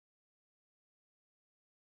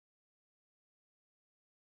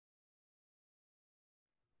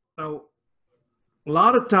Now, a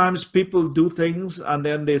lot of times people do things and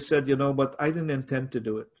then they said, but I didn't intend to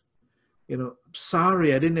do it.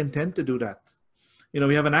 Sorry, I didn't intend to do that.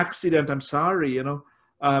 We have an accident. I'm sorry,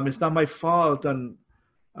 it's not my fault. And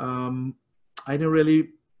um, I didn't really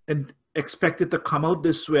expect it to come out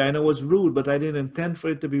this way. I know it was rude, but I didn't intend for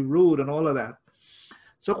it to be rude and all of that.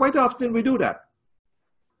 So quite often we do that.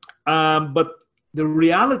 But the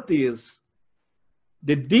reality is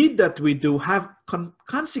the deed that we do have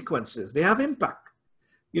consequences. They have impact.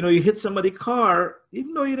 You hit somebody's car,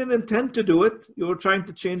 even though you didn't intend to do it, you were trying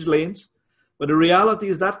to change lanes. But the reality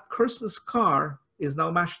is that person's car is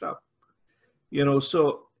now mashed up.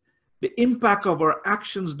 So the impact of our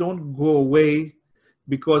actions don't go away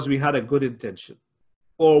because we had a good intention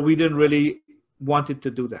or we didn't really want it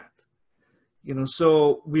to do that.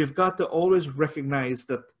 So we've got to always recognize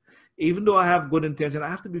that even though I have good intention, I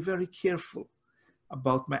have to be very careful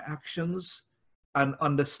about my actions and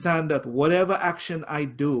understand that whatever action I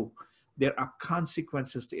do, there are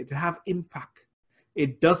consequences to it. They have impact.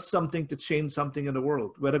 It does something to change something in the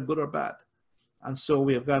world, whether good or bad. And so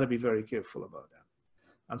we have got to be very careful about that.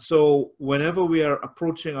 And so whenever we are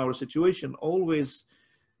approaching our situation, always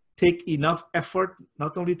take enough effort,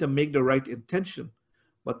 not only to make the right intention,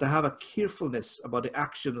 but to have a carefulness about the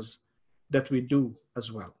actions that we do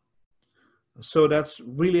as well. And so that's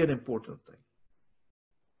really an important thing.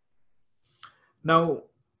 Now,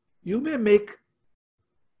 you may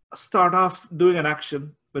start off doing an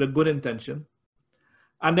action with a good intention,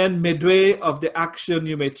 and then midway of the action,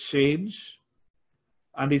 you may change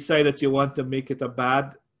and decide that you want to make it a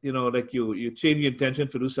bad, like you change your intention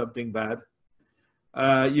to do something bad.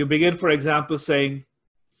 You begin, for example, saying,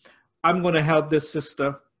 I'm going to help this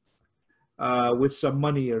sister with some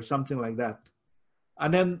money or something like that.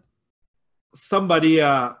 And then somebody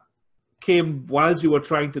came whilst you were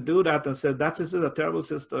trying to do that and said, that sister is a terrible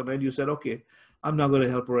sister. And then you said, okay, I'm not going to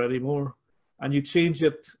help her anymore. And you change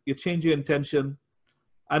it, you change your intention.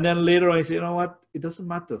 And then later on you say, you know what, it doesn't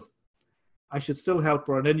matter. I should still help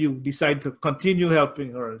her. And then you decide to continue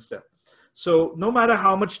helping her instead. So no matter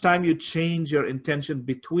how much time you change your intention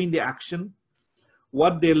between the action,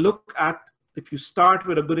 what they look at, if you start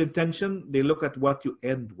with a good intention, they look at what you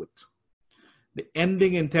end with. The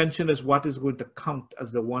ending intention is what is going to count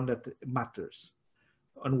as the one that matters.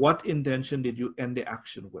 And what intention did you end the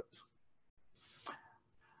action with?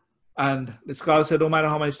 And the scholar said, no matter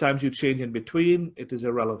how many times you change in between, it is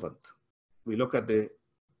irrelevant. We look at the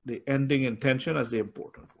ending intention as the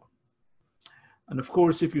important one. And of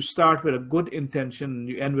course, if you start with a good intention and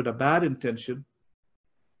you end with a bad intention,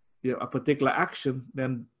 a particular action,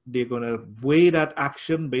 then they're going to weigh that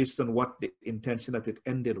action based on what the intention that it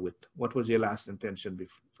ended with. What was your last intention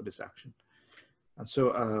for this action? And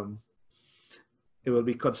so it will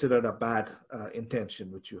be considered a bad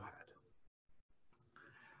intention which you had.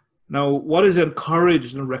 Now, what is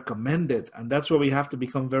encouraged and recommended, and that's where we have to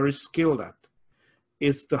become very skilled at,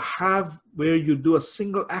 is to have where you do a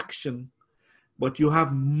single action, but you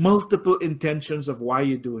have multiple intentions of why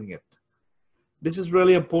you're doing it. This is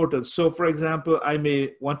really important. So, for example, I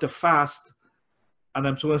may want to fast, and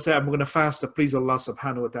I'm going to say I'm going to fast to please Allah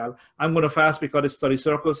subhanahu wa ta'ala. I'm going to fast because the study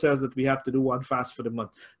circle says that we have to do one fast for the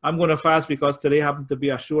month. I'm going to fast because today happened to be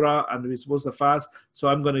Ashura and we're supposed to fast, so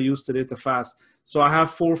I'm going to use today to fast. So I have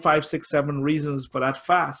 4, 5, 6, 7 reasons for that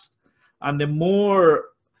fast. And the more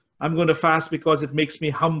I'm going to fast because it makes me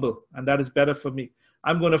humble, and that is better for me.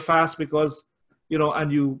 I'm going to fast because,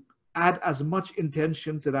 and you add as much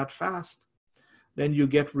intention to that fast, then you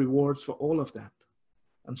get rewards for all of that.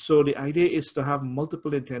 And so the idea is to have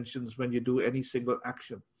multiple intentions when you do any single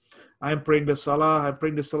action. I'm praying the salah. I'm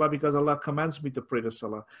praying the salah because Allah commands me to pray the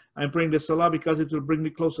salah. I'm praying the salah because it will bring me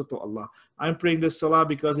closer to Allah. I'm praying the salah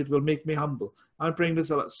because it will make me humble. I'm praying the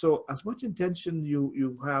salah. So as much intention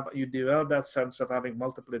you have, you develop that sense of having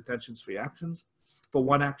multiple intentions for your actions, for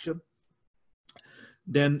one action,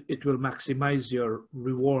 then it will maximize your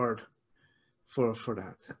reward for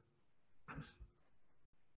that.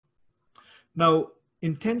 Now,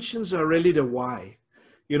 intentions are really the why.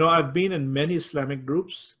 I've been in many Islamic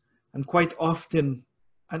groups, and quite often,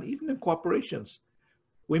 and even in corporations,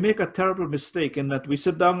 we make a terrible mistake in that we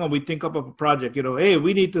sit down and we think up of a project, hey,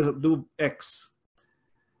 we need to do X.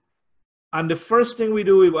 And the first thing we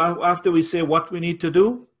do after we say what we need to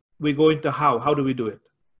do, we go into how. How do we do it?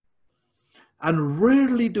 And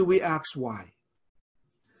rarely do we ask why.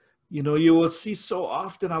 You will see so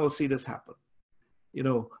often, I will see this happen.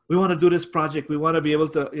 We want to do this project. We want to be able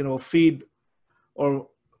to, feed, or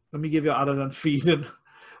let me give you other than feed.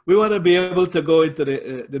 We want to be able to go into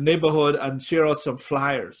the neighborhood and share out some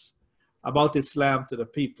flyers about Islam to the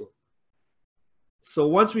people. So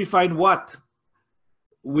once we find what,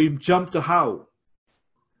 we jump to how,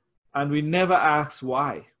 and we never ask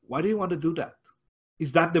why. Why do you want to do that?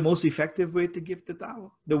 Is that the most effective way to give the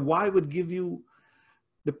dawah? The why would give you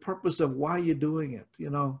the purpose of why you're doing it.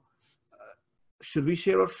 Should we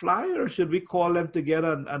share a flyer, or should we call them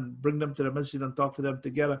together and bring them to the masjid and talk to them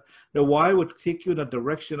together? The why would take you in a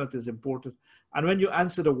direction that is important. And when you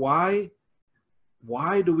answer the why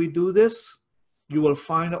do we do this? You will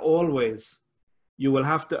find always you will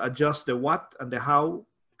have to adjust the what and the how,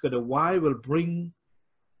 because the why will bring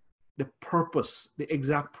the purpose, the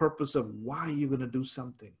exact purpose of why you're going to do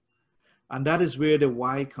something. And that is where the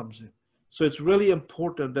why comes in. So it's really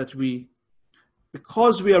important that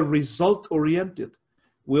because we are result oriented,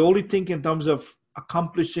 we only think in terms of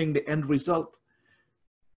accomplishing the end result.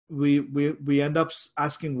 We end up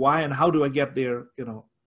asking why and how do I get there,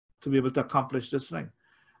 to be able to accomplish this thing.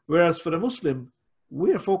 Whereas for the Muslim,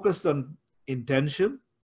 we are focused on intention,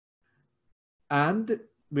 and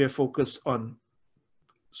we are focused on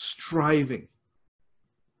striving.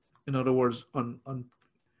 In other words, on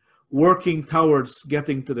working towards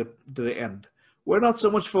getting to the end. We're not so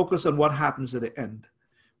much focused on what happens at the end.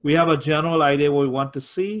 We have a general idea what we want to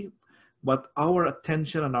see, but our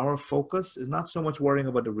attention and our focus is not so much worrying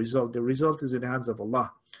about the result. The result is in the hands of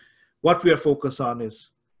Allah. What we are focused on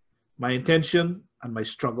is my intention and my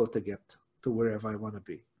struggle to get to wherever I want to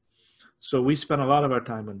be. So we spend a lot of our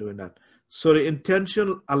time on doing that. So the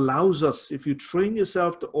intention allows us, if you train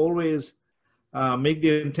yourself to always make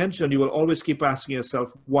the intention, you will always keep asking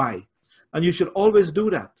yourself why. And you should always do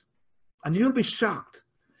that. And you'll be shocked.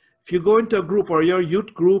 If you go into a group or your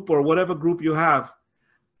youth group or whatever group you have,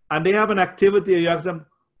 and they have an activity and you ask them,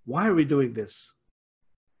 why are we doing this?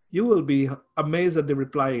 You will be amazed at the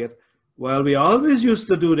reply. Well, we always used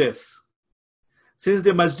to do this. Since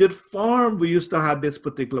the masjid formed, we used to have this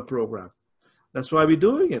particular program. That's why we're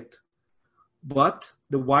doing it. But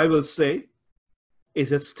the why will say,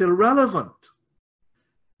 is it still relevant?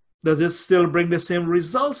 Does it still bring the same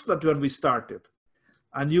results that when we started?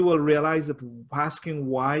 And you will realize that asking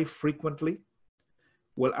why frequently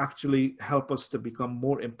will actually help us to become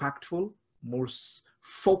more impactful, more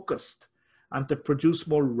focused, and to produce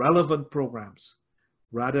more relevant programs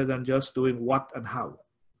rather than just doing what and how.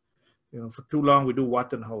 For too long we do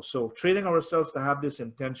what and how. So training ourselves to have this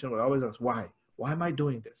intention, we always ask why. Why am I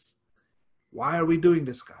doing this? Why are we doing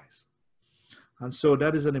this, guys? And so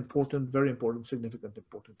that is an important, very important, significant,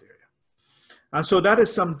 important area. And so that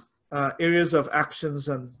is some areas of actions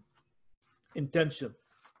and intention.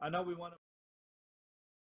 I know we want to